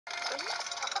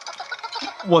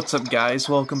What's up, guys?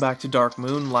 Welcome back to Dark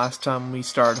Moon. Last time we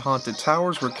started Haunted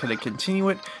Towers, we're going to continue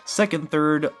it. Second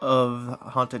third of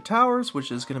Haunted Towers,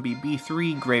 which is going to be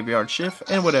B-3, Graveyard Shift,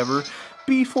 and whatever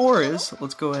B-4 is.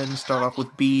 Let's go ahead and start off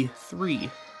with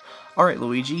B-3. Alright,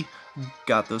 Luigi,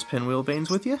 got those pinwheel veins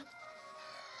with you?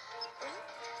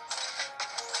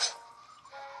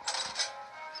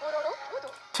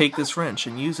 Take this wrench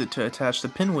and use it to attach the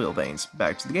pinwheel veins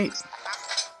back to the gate.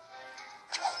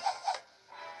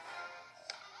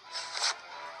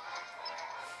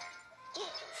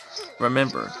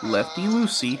 Remember,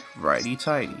 lefty-loosey,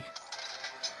 righty-tighty.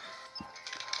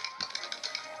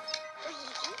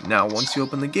 Now, once you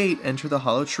open the gate, enter the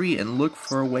hollow tree and look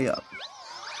for a way up.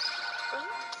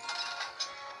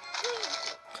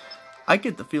 I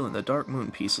get the feeling the Dark Moon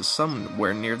piece is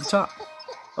somewhere near the top.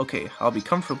 Okay, I'll be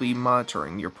comfortably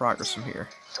monitoring your progress from here.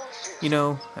 You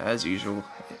know, as usual.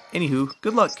 Anywho,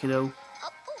 good luck, kiddo.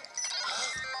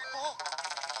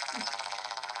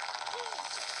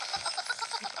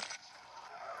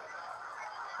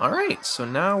 Alright, so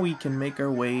now we can make our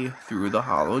way through the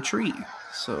hollow tree.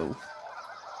 So,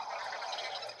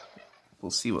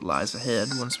 we'll see what lies ahead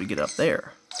once we get up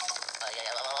there.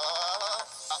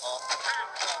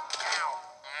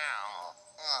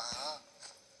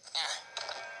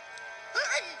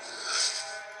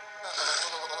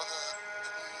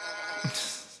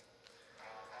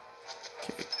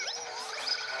 Okay.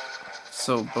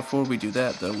 So, before we do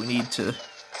that, though, we need to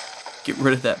get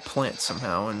rid of that plant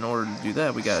somehow. In order to do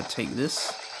that, we gotta take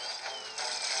this,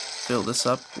 fill this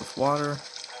up with water,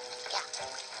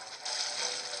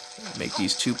 make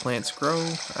these two plants grow.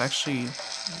 Actually,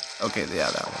 okay,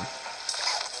 yeah, that one.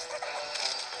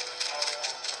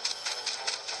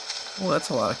 Well, that's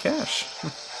a lot of cash.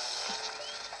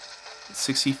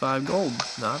 65 gold,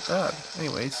 not bad.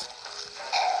 Anyways,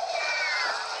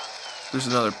 there's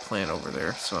another plant over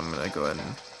there, so I'm gonna go ahead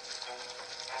and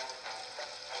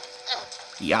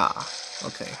yeah,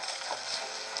 okay.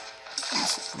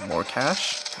 More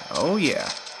cash? Oh yeah.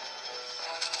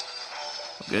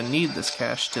 I'm gonna need this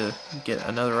cash to get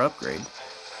another upgrade.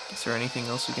 Is there anything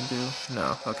else we can do?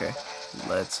 No, okay.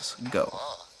 Let's go.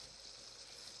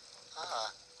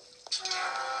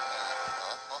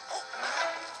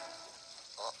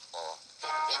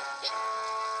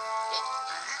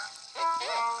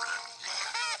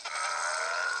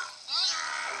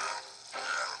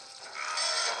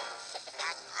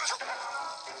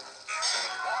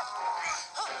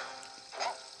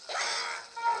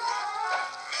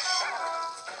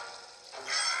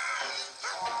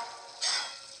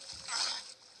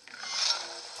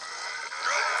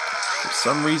 For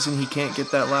some reason he can't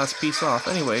get that last piece off.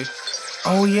 Anyway,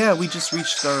 oh yeah, we just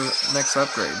reached our next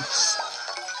upgrade.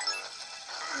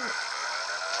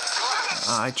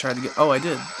 I tried to get, oh I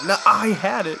did. No, I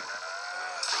had it.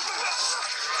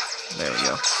 There we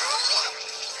go.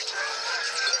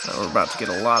 Now we're about to get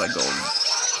a lot of gold.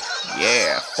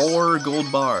 Yeah, 4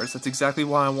 gold bars. That's exactly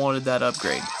why I wanted that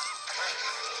upgrade.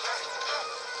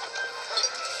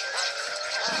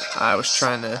 I was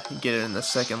trying to get it in the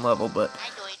second level, but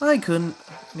I couldn't.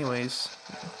 Anyways,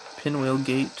 pinwheel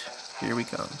gate, here we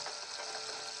come.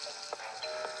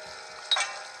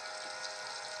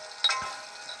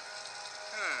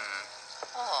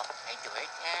 Oh, I do it.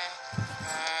 Yeah.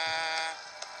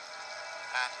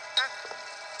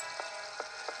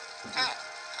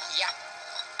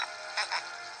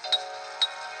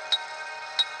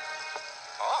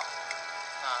 Oh.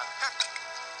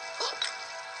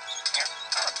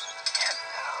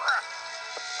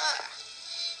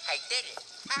 I did it.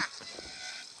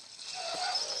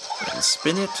 And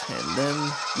spin it, and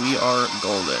then we are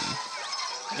golden.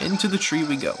 Into the tree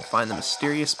we go. Find the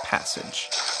mysterious passage.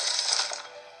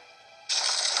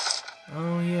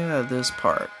 Oh yeah, this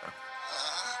part.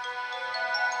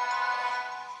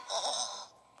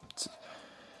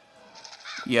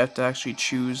 You have to actually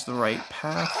choose the right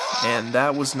path, and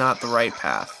that was not the right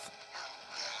path.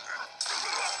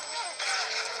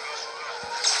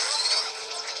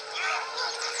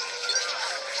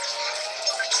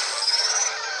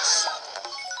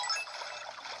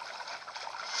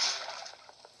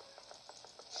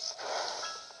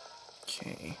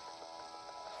 Okay.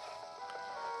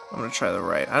 I'm gonna try the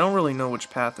right. I don't really know which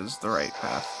path is the right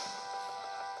path.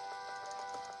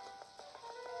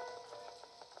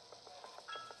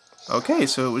 Okay,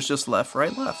 so it was just left,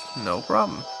 right, left. No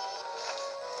problem.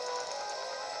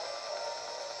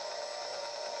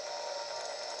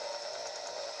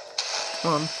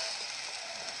 Come on.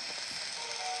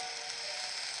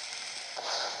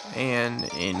 And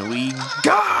in we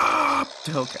go!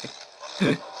 Okay.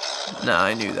 Nah,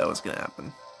 I knew that was gonna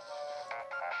happen.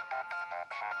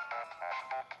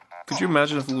 Could you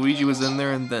imagine if Luigi was in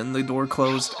there and then the door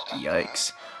closed?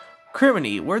 Yikes.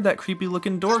 Criminy, where'd that creepy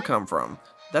looking door come from?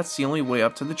 That's the only way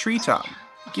up to the treetop.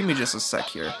 Give me just a sec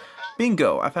here.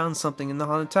 Bingo, I found something in the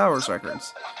Haunted Towers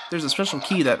records. There's a special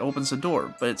key that opens the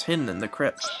door, but it's hidden in the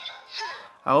crypt.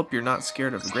 I hope you're not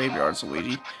scared of the graveyards,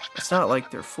 Luigi. It's not like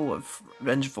they're full of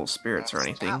vengeful spirits or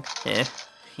anything. Eh,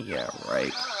 yeah,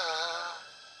 right.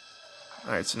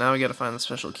 Alright, so now we gotta find the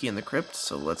special key in the crypt,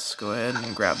 so let's go ahead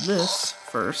and grab this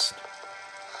first.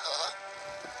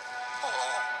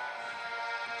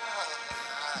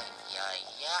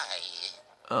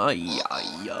 Ay,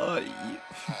 ay, ay.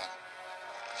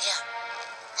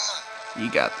 You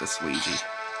got this, Luigi.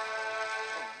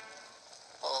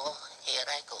 Oh, here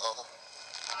I go.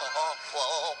 Oh,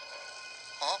 whoa.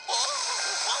 Oh,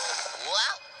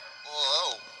 wow.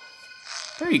 Whoa.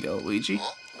 There you go, Luigi.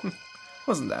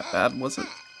 Wasn't that bad, was it?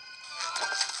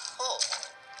 Oh.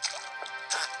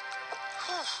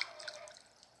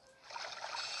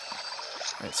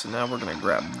 Alright, so now we're gonna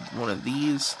grab one of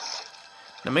these.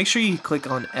 Now make sure you click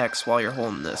on X while you're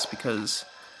holding this, because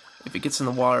if it gets in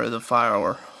the water, the fire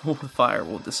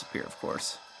will disappear, of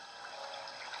course.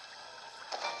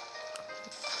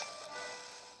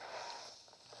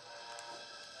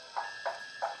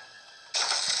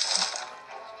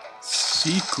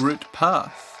 Secret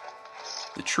path.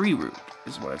 The tree root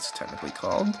is what it's technically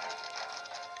called.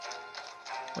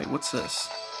 Wait, what's this?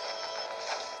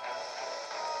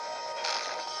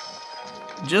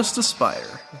 Just a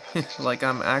spider. Like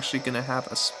I'm actually gonna have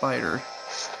a spider.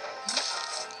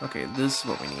 Okay, this is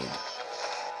what we need.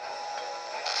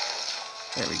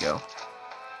 There we go.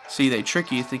 See, they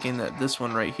trick you thinking that this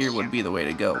one right here would be the way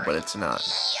to go, but it's not.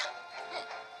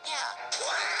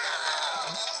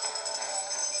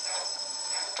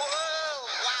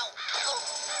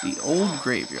 The old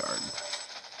graveyard.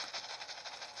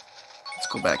 Let's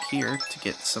go back here to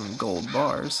get some gold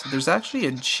bars. There's actually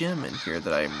a gem in here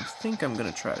that I think I'm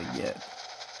gonna try to get.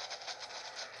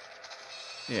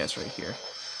 Yeah, it's right here.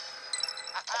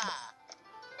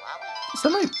 Is that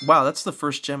my... Wow, that's the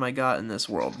first gem I got in this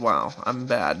world. Wow, I'm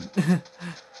bad.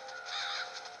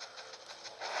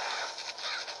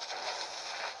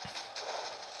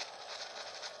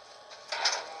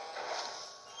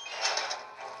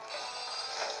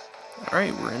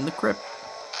 Alright, we're in the crypt.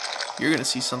 You're gonna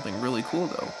see something really cool,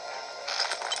 though.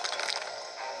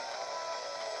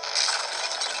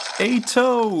 A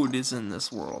toad is in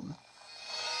this world.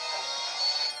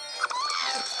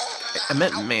 I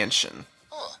meant mansion.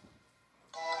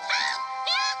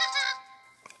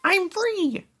 I'm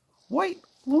free! Wait,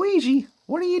 Luigi,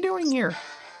 what are you doing here?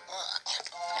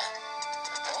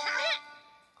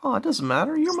 Oh, it doesn't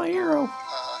matter. You're my hero.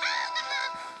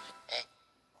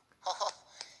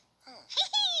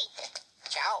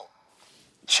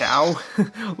 Ciao?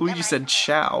 Luigi said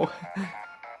ciao.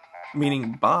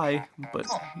 Meaning bye, but...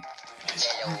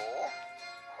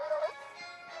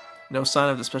 No sign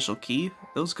of the special key?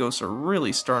 Those ghosts are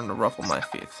really starting to ruffle my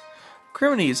faith.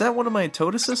 Criminy, is that one of my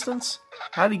toad assistants?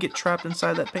 How did he get trapped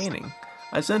inside that painting?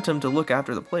 I sent him to look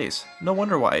after the place. No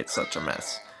wonder why it's such a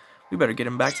mess. We better get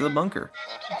him back to the bunker.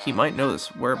 He might know the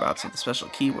whereabouts of the special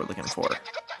key we're looking for.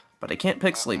 But I can't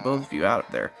pixelate both of you out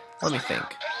of there. Let me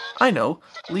think. I know.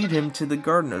 Lead him to the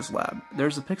gardener's lab.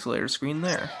 There's a pixelator screen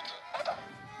there.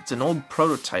 It's an old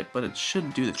prototype, but it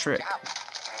should do the trick.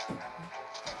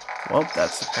 Well,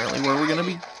 that's apparently where we're gonna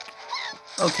be.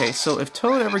 Okay, so if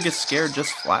Toad ever gets scared,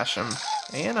 just flash him.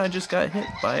 And I just got hit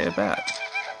by a bat.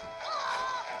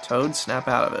 Toad, snap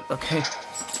out of it, okay?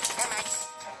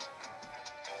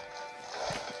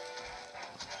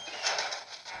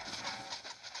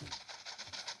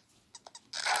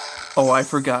 Oh, I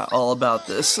forgot all about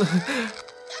this.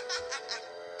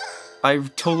 I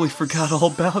totally forgot all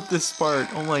about this part.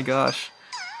 Oh my gosh.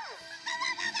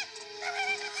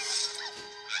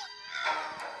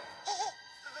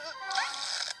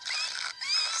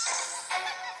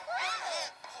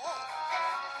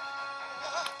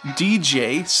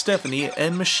 DJ, Stephanie,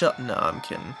 and Michelle. No, I'm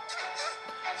kidding.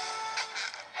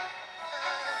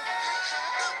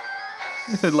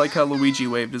 I like how Luigi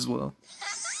waved as well.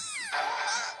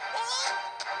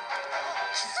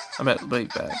 I'm at way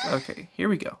back. Okay, here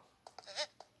we go.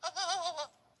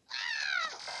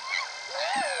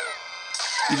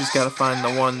 You just gotta find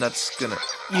the one that's gonna...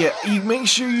 Yeah, you make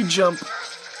sure you jump.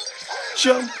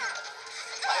 Jump.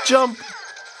 Jump.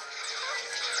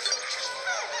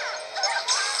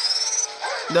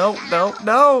 No, no,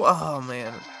 no! Oh,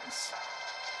 man.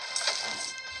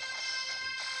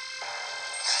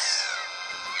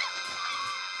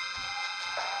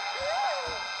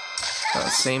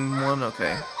 Same one?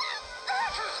 Okay.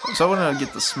 So I want to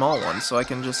get the small one, so I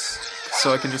can just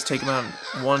take him out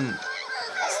in one.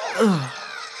 Ugh.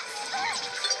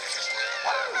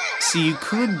 See, you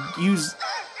could use.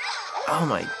 Oh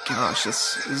my gosh,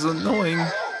 this is annoying.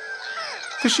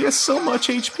 Cause she has so much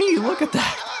HP. Look at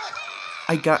that.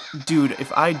 Dude,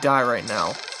 if I die right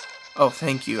now. Oh,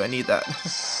 thank you. I need that.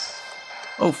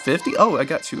 Oh, 50? Oh, I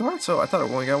got 2 hearts. Oh, I thought I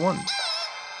only got 1.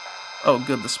 Oh,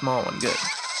 good, the small one. Good.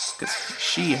 Because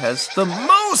she has the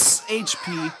most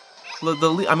HP.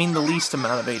 I mean, the least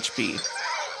amount of HP.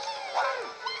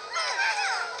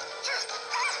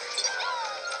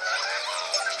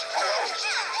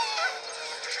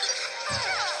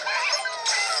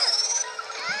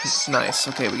 Nice.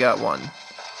 Okay, we got 1.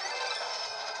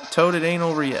 Toad, it ain't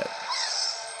over yet.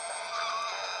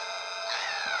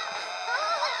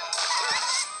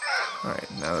 Alright,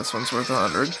 now this one's worth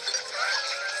 100.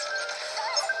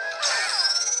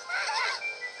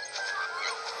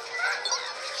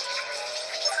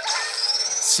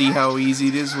 See how easy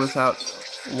it is without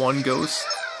 1 ghost?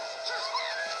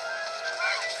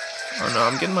 Oh no,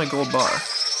 I'm getting my gold bar.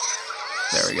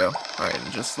 There we go. Alright,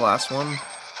 and just the last one.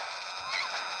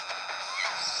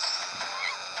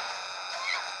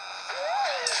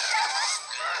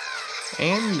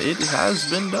 And it has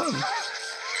been done.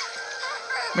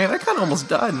 Man, I kind of almost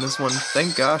died in this one.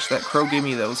 Thank gosh that crow gave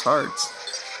me those hearts.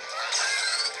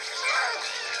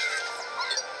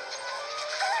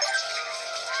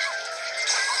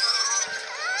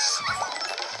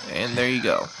 And there you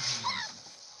go.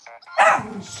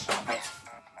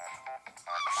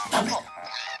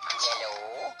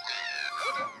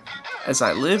 As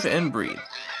I live and breathe.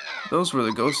 Those were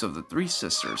the ghosts of the 3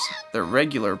 sisters. They're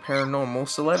regular paranormal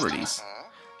celebrities.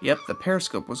 Yep, the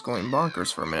periscope was going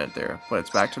bonkers for a minute there, but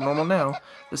it's back to normal now.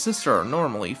 The sisters are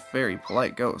normally very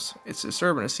polite ghosts. It's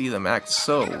disturbing to see them act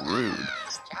so rude.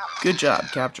 Good job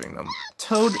capturing them.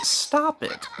 Toad, stop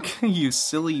it! You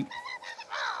silly...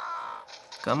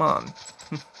 Come on.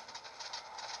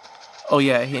 Oh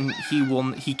yeah,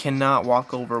 he cannot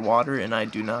walk over water, and I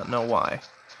do not know why.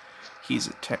 He's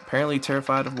apparently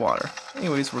terrified of water.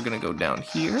 Anyways, we're gonna go down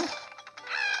here.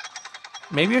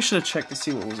 Maybe I should have checked to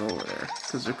see what was over there,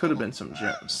 because there could have been some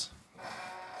gems.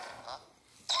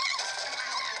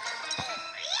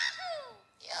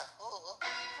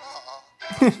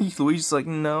 Luigi's like,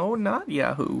 no, not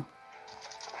Yahoo.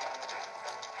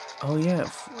 Oh yeah,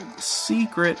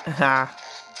 secret. Ha.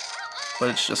 But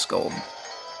it's just gold.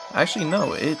 Actually,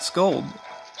 no, it's gold.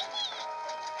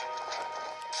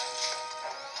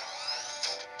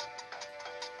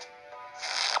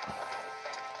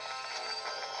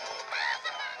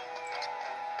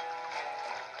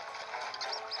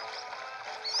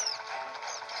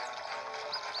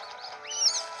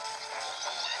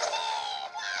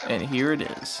 And here it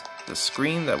is, the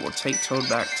screen that will take Toad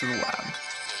back to the lab.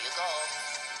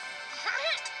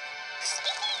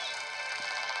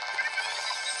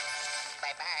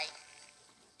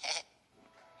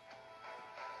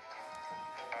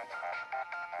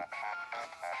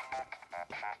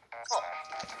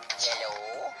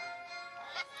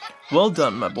 Well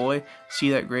done, my boy.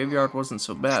 See, that graveyard wasn't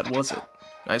so bad, was it?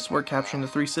 Nice work capturing the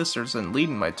 3 sisters and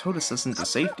leading my Toad assistant to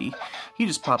safety. He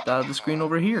just popped out of the screen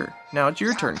over here. Now it's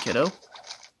your turn, kiddo.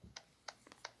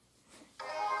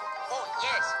 Oh,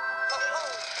 yes.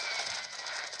 Oh,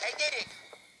 I did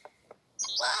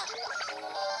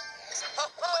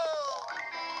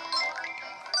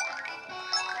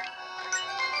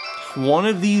it. One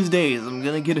of these days, I'm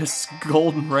gonna get a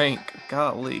golden rank.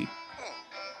 Golly.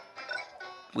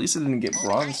 At least I didn't get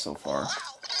bronze so far.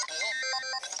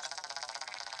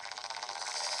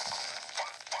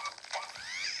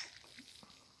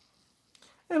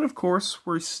 And of course,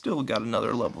 we're still got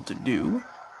another level to do.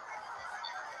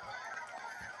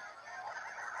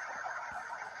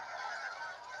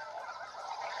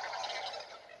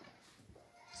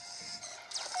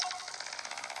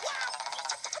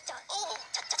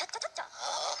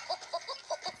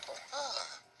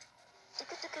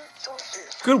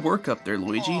 Good work up there,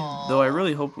 Luigi, though I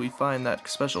really hope we find that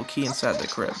special key inside the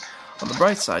crib. On the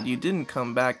bright side, you didn't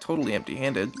come back totally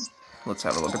empty-handed. Let's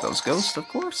have a look at those ghosts, of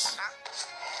course.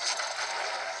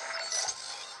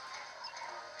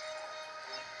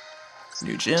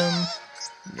 New gem.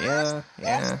 Yeah.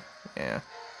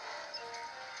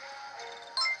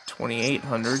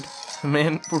 2,800.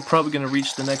 Man, we're probably gonna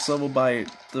reach the next level by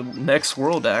the next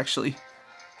world, actually.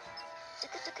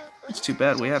 It's too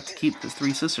bad we have to keep the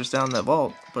 3 sisters down in that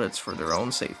vault, but it's for their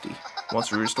own safety.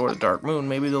 Once we restore the Dark Moon,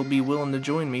 maybe they'll be willing to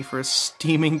join me for a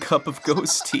steaming cup of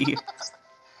ghost tea.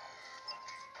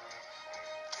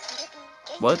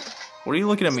 What? What are you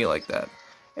looking at me like that?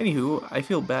 Anywho, I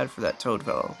feel bad for that Toad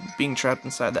fellow. Being trapped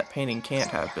inside that painting can't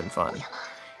have been fun.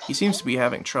 He seems to be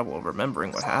having trouble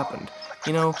remembering what happened.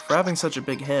 You know, for having such a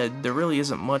big head, there really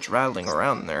isn't much rattling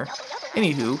around there.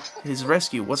 Anywho, his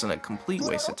rescue wasn't a complete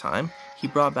waste of time. He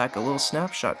brought back a little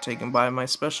snapshot taken by my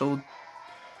special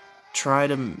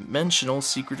tridimensional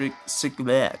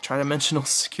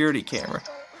security camera.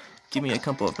 Give me a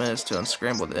couple of minutes to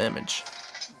unscramble the image.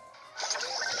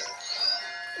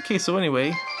 Okay, so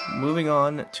anyway, moving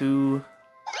on to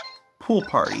Pool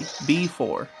Party,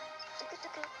 B-4.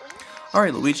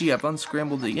 Alright, Luigi, I've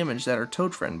unscrambled the image that our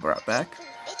Toad friend brought back.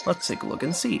 Let's take a look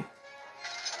and see.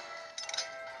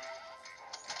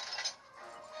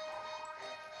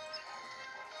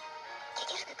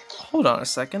 Hold on a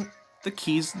second. The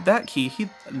keys, that key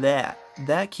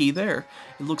there.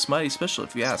 It looks mighty special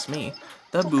if you ask me.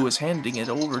 That boo is handing it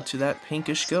over to that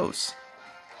pinkish ghost.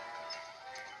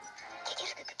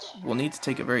 We'll need to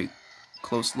take a very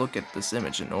close look at this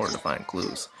image in order to find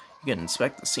clues. You can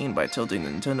inspect the scene by tilting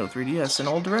the Nintendo 3DS in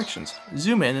all directions.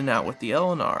 Zoom in and out with the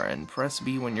L and R and press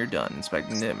B when you're done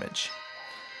inspecting the image.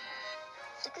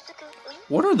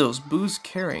 What are those boos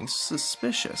carrying?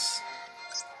 Suspicious.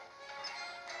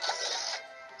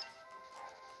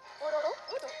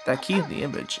 That key in the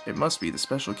image, it must be the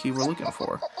special key we're looking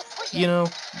for. You know,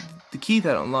 the key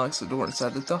that unlocks the door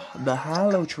inside the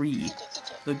hollow tree.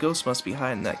 The ghost must be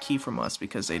hiding that key from us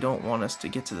because they don't want us to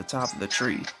get to the top of the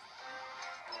tree.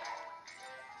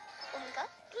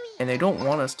 And they don't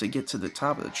want us to get to the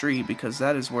top of the tree because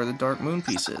that is where the dark moon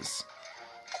piece is.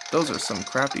 Those are some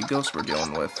crafty ghosts we're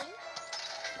dealing with.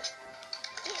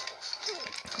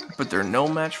 But they're no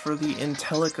match for the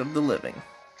intellect of the living.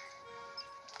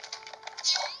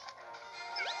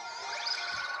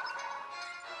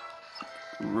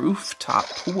 Rooftop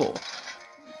pool.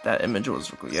 That image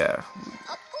was, yeah.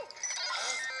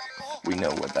 We know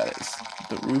what that is.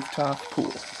 The rooftop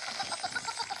pool.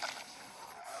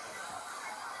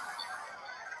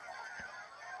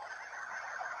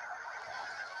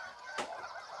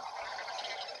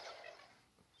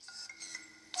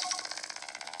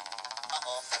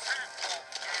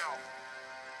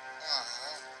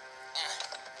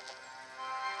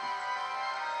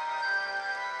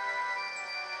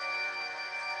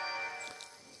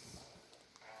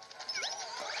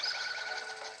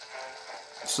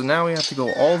 So now we have to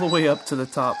go all the way up to the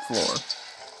top floor.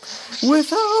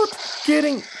 Without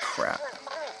getting... crap.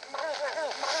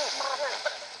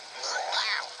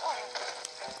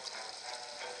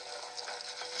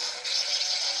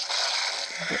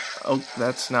 Oh,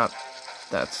 that's not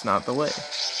the way.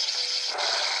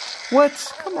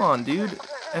 What? Come on, dude.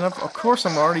 And of course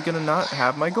I'm already gonna not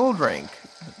have my gold rank.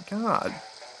 God.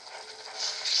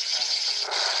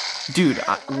 Dude,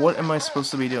 what am I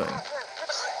supposed to be doing?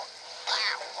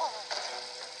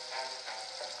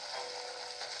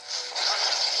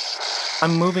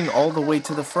 I'm moving all the way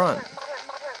to the front.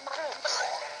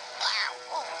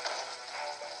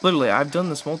 Literally, I've done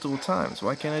this multiple times.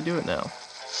 Why can't I do it now?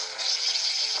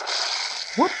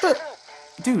 What the?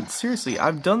 Dude, seriously,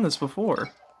 I've done this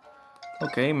before.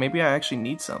 Okay, maybe I actually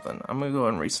need something. I'm gonna go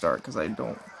ahead and restart because I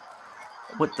don't...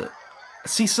 What the?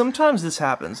 See, sometimes this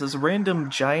happens. This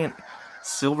random giant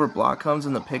silver block comes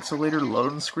in the pixelator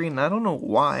loading screen, and I don't know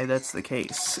why that's the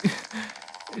case.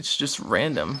 It's just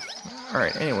random.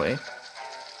 Alright, anyway.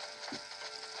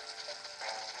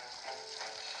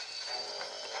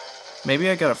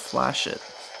 Maybe I gotta flash it.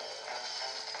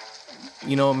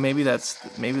 You know, maybe that's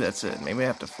it. Maybe I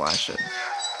have to flash it.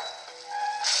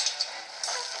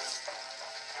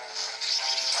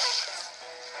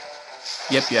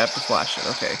 Yep, you have to flash it.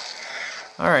 Okay.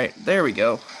 Alright, there we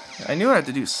go. I knew I had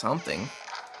to do something.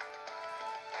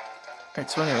 Alright,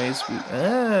 so anyways,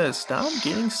 stop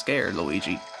getting scared,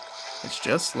 Luigi. It's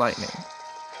just lightning.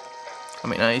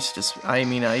 I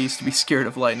used to be scared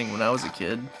of lightning when I was a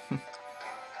kid.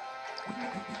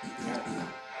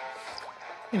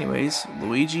 Anyways,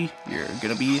 Luigi, you're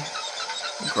gonna be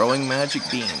growing magic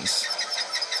beans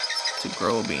to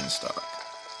grow a beanstalk.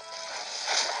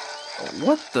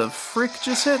 What the frick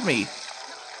just hit me?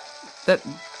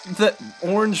 That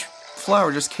orange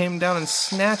flower just came down and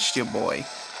snatched you, boy.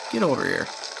 Get over here.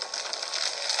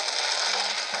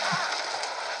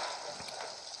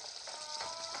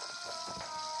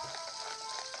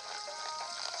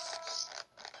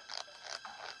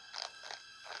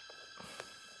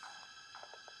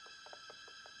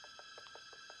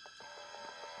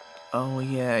 Oh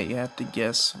yeah, you have to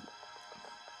guess.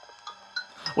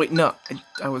 Wait, no,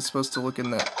 I was supposed to look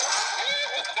in that.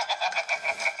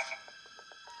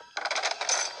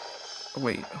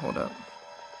 Wait, hold up.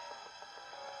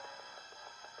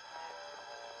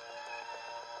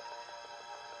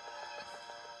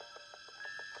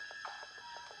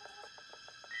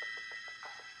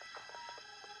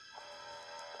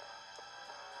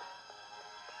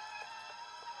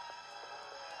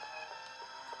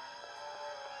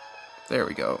 There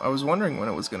we go. I was wondering when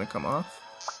it was going to come off.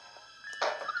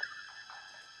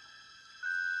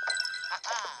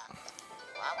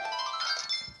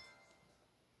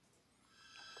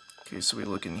 Okay, so we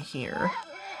look in here.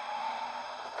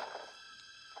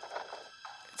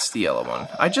 It's the yellow one.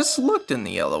 I just looked in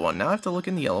the yellow one. Now I have to look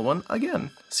in the yellow one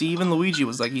again. See, even Luigi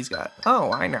was like, he's got...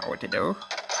 Oh, I know what to do.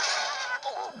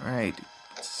 Alright.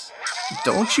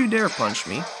 Don't you dare punch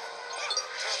me.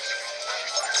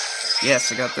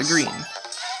 Yes, I got the green.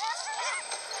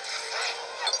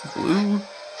 Blue.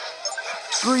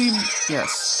 Green.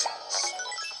 Yes.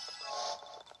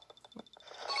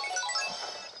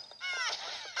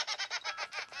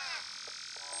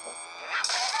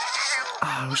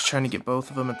 I was trying to get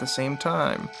both of them at the same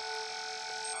time.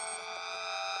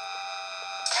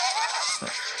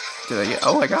 Did I get...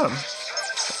 Oh, I got him.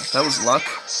 That was luck.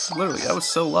 Literally, that was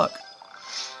so luck.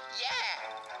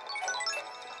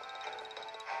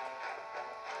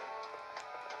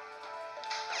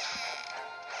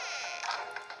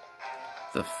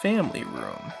 The family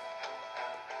room.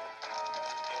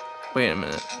 Wait a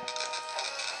minute.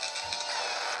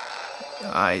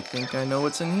 I think I know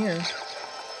what's in here.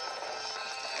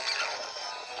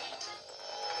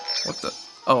 What the?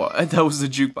 Oh, that was the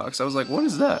jukebox. I was like, what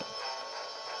is that?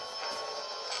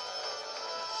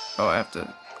 Oh, I have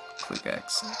to click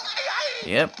X.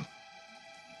 Yep.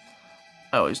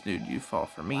 I always knew you'd fall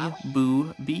for me.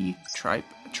 Boo,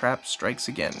 trap strikes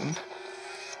again.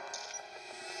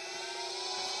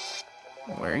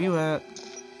 Where are you at?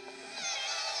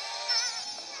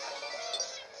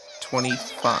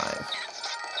 25.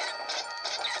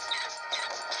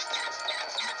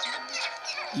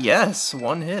 Yes,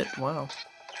 one hit. Wow.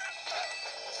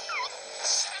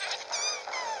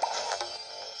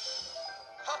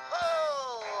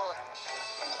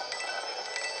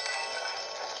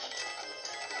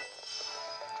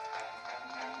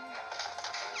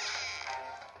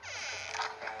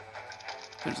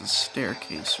 There's a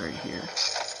staircase right here.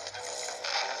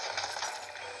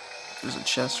 There's a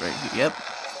chest right here. Yep.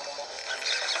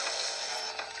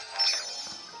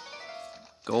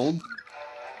 Gold.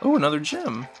 Oh, another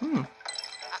gem. Well,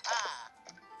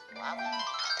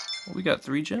 we got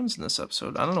 3 gems in this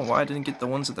episode. I don't know why I didn't get the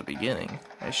ones at the beginning.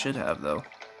 I should have, though.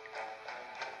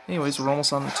 Anyways, we're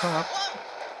almost on the top.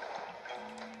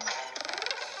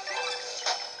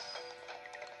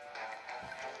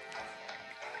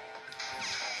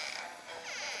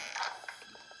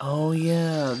 Oh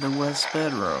yeah, the west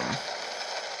bedroom.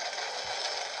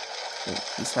 Oh,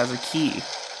 this has a key.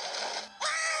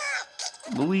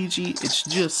 Luigi, it's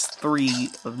just 3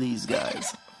 of these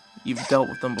guys. You've dealt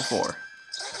with them before.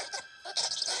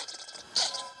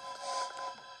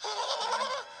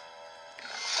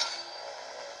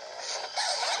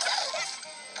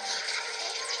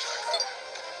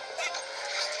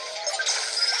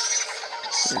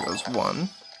 There goes 1.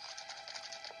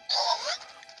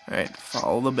 Alright,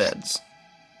 follow the beds.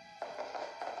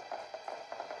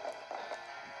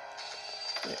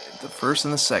 The first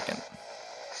and the second.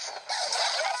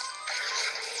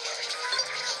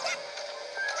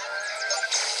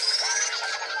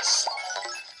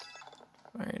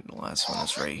 Alright, the last one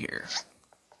is right here.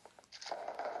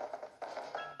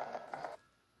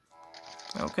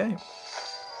 Okay.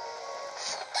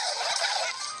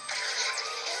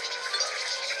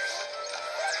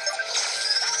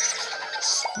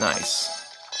 Nice.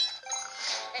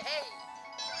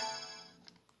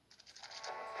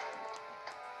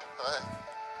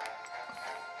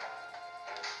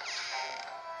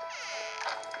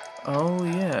 Oh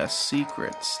yeah,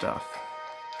 secret stuff.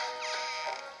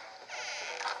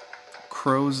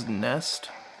 Crow's nest?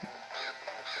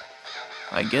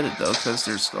 I get it though, because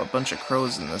there's a bunch of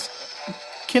crows in this.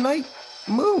 Can I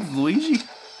move, Luigi?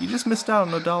 You just missed out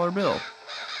on a $1 bill.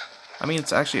 I mean,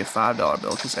 it's actually a $5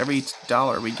 bill, because every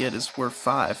 $1 we get is worth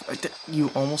 5.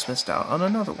 You almost missed out on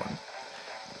another one.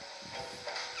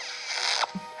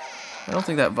 I don't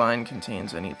think that vine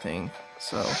contains anything,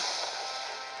 so...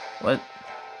 What?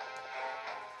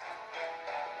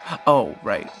 Oh,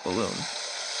 right, balloon.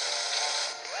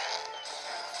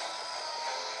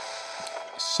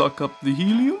 Suck up the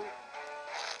helium?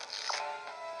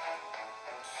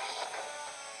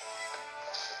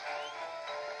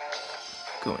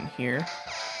 Go in here.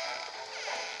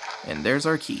 And there's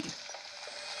our key.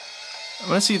 I'm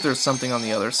gonna see if there's something on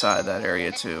the other side of that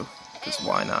area too, because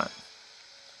why not?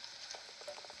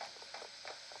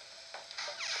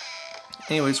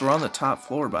 Anyways, we're on the top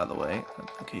floor, by the way.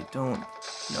 Okay, don't...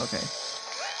 Okay.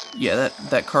 Yeah,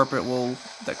 that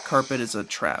carpet is a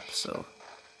trap, so...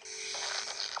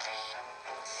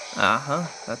 Uh-huh,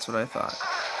 that's what I thought.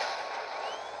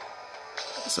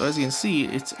 So as you can see,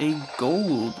 it's a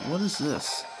gold. What is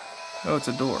this? Oh, it's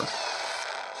a door.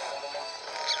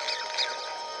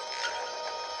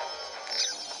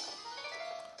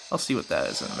 I'll see what that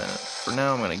is in a minute. For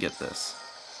now, I'm gonna get this.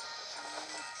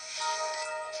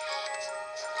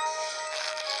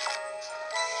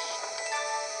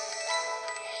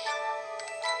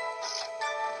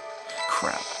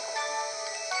 Crap.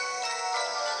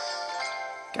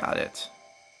 Got it.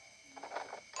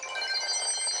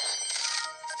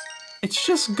 It's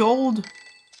just gold.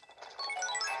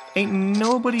 Ain't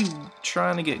nobody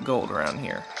trying to get gold around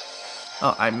here.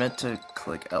 Oh, I meant to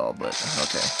click L, but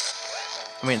okay.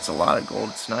 I mean, it's a lot of gold.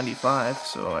 It's 95,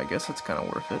 so I guess it's kind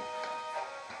of worth it.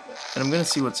 And I'm gonna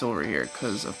see what's over here,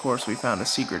 because of course we found a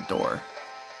secret door.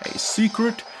 A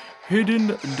secret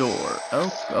hidden door.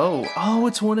 Oh,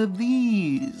 it's one of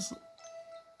these.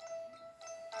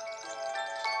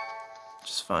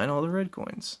 Just find all the red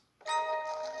coins.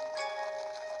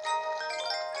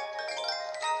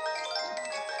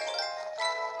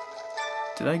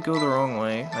 Did I go the wrong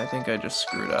way? I think I just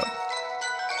screwed up.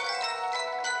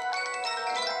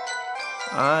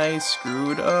 I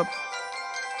screwed up.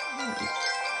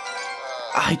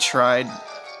 I tried.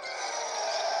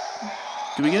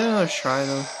 Do we get another try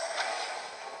though?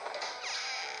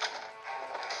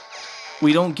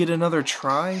 We don't get another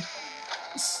try?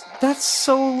 That's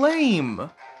so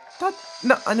lame.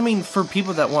 No, I mean for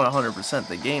people that want 100%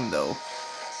 the game though.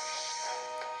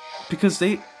 Because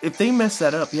if they mess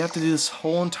that up, you have to do this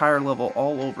whole entire level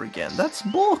all over again. That's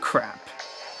bullcrap.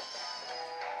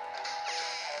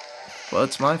 Well,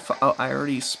 it's my fault. Oh, I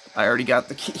already got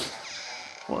the key.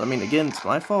 Well, I mean, again, it's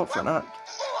my fault for not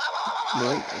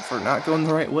going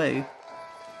the right way.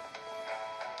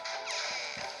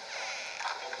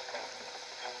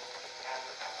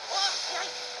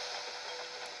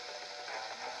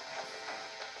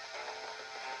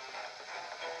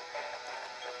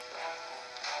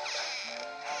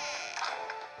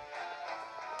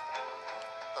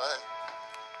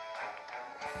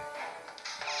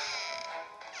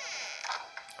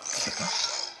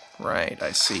 Right,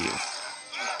 I see you.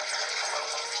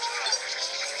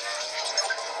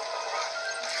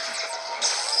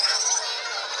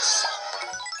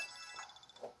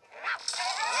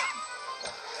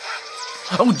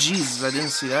 Oh, Jesus, I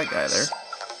didn't see that guy there.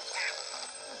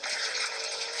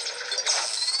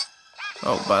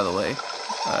 Oh, by the way,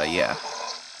 yeah.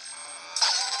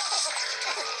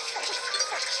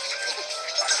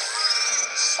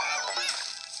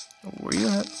 Where you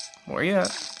at? Where you at?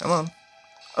 Come on.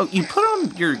 Oh, you put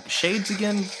on your shades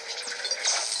again?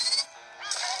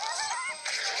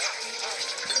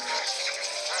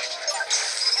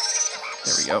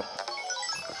 There we go.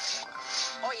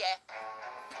 Oh yeah.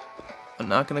 I'm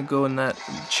not gonna go in that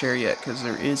chair yet, because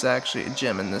there is actually a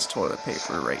gem in this toilet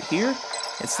paper right here.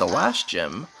 It's the last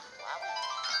gem.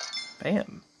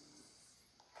 Bam.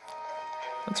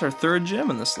 That's our third gem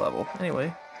in this level.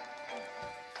 Anyway.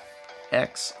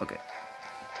 X. Okay.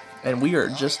 And we are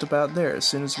just about there. As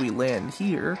soon as we land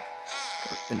here,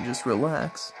 and just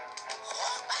relax.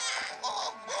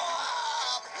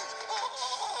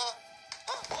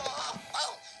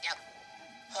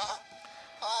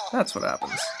 That's what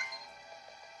happens.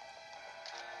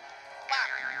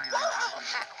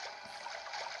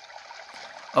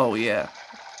 Oh, yeah.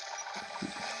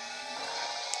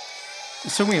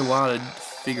 It took me a while to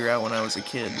figure out when I was a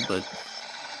kid, but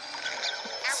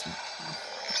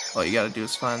all you gotta do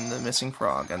is find the missing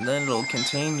frog, and then it'll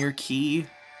contain your key,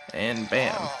 and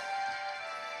bam.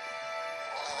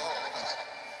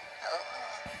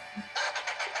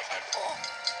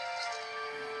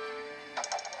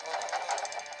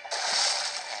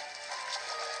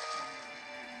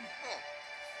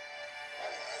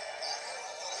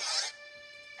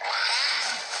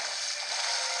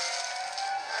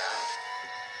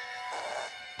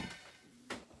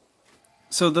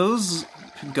 So those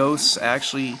ghosts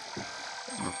actually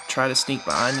try to sneak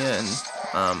behind you and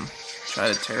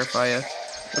try to terrify you,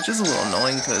 which is a little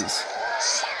annoying because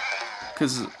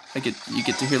you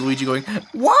get to hear Luigi going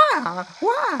wah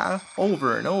wah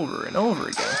over and over and over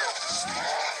again.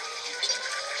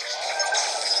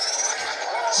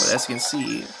 But as you can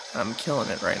see, I'm killing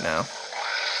it right now.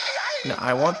 No,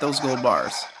 I want those gold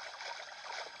bars.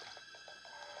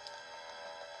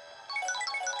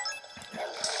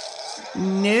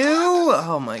 No!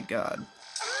 Oh my god.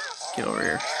 Get over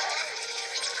here.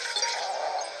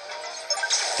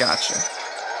 Gotcha.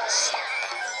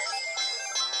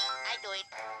 I do it.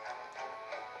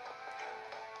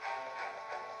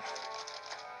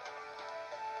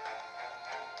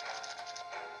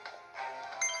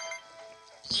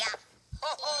 Yeah.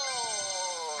 Ho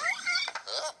ho.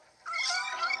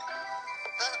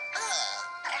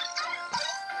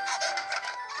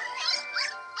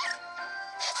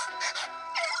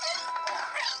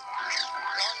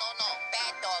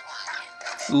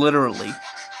 Literally.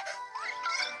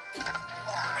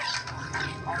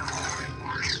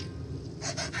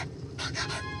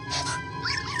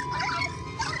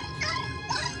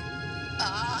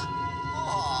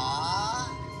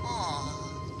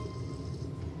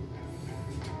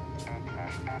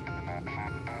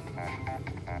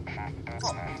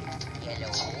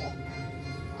 Hello.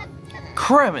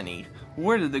 Criminy!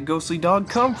 Where did the ghostly dog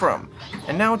come from?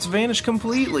 And now it's vanished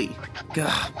completely.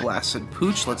 Gah, blasted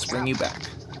pooch, let's bring you back.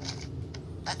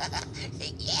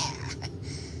 Yeah.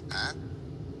 Huh?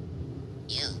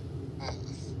 You.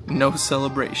 No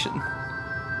celebration.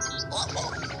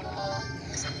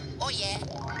 Oh yeah.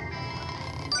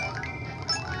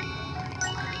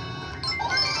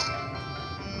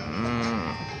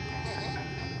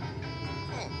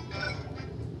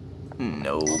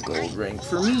 No gold ring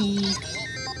for me.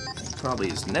 Probably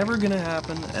is never gonna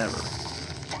happen, ever.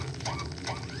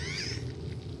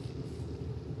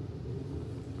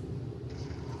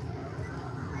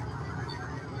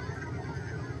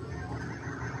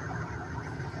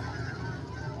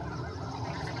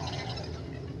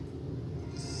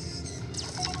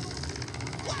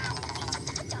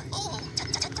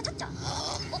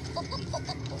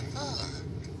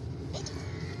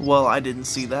 Well, I didn't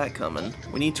see that coming.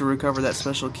 We need to recover that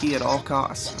special key at all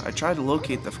costs. I tried to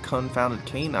locate the confounded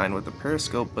canine with the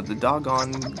periscope, but the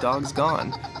dog's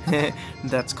gone.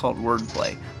 That's called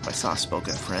wordplay, my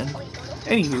soft-spoken friend.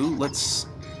 Anywho, let's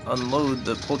unload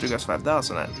the Poltergeist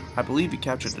 5000. I believe you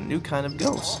captured a new kind of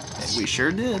ghost. And we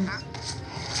sure did.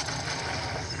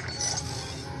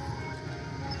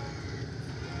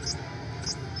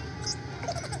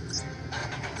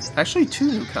 Actually,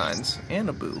 2 new kinds, and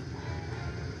a boo.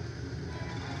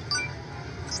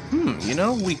 You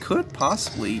know, we could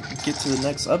possibly get to the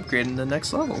next upgrade in the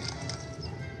next level.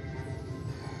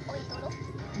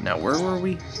 Now, where were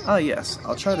we? Ah, yes.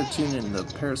 I'll try to tune in the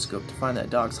periscope to find that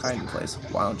dog's hiding place.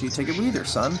 Why don't you take a breather,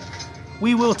 son?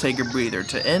 We will take a breather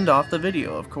to end off the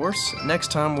video, of course.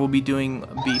 Next time we'll be doing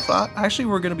B-5. Actually,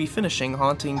 we're going to be finishing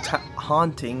Haunted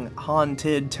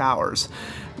Towers.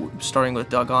 Starting with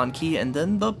Doggone Key and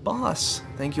then the boss.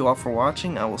 Thank you all for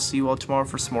watching. I will see you all tomorrow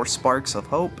for some more Sparks of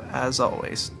Hope, as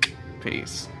always.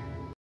 Peace.